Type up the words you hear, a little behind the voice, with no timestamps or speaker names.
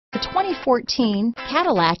The 2014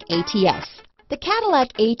 Cadillac ATS. The Cadillac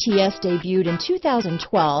ATS debuted in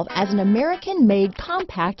 2012 as an American-made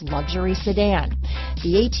compact luxury sedan.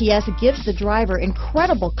 The ATS gives the driver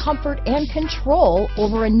incredible comfort and control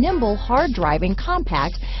over a nimble, hard-driving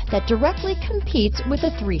compact that directly competes with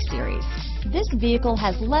the 3 Series. This vehicle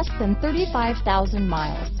has less than 35,000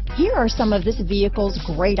 miles. Here are some of this vehicle's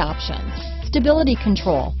great options: stability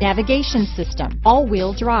control, navigation system,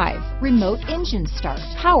 all-wheel drive, remote engine start,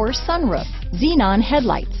 power sunroof, xenon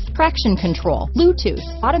headlights, traction control, Bluetooth,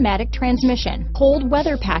 automatic transmission, cold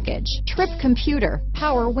weather package, trip computer,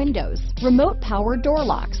 power windows, remote power door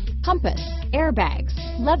locks, compass, airbags,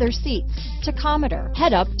 leather seats, tachometer,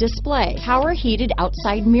 head-up display, power heated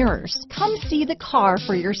outside mirrors. Come see the car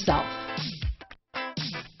for yourself.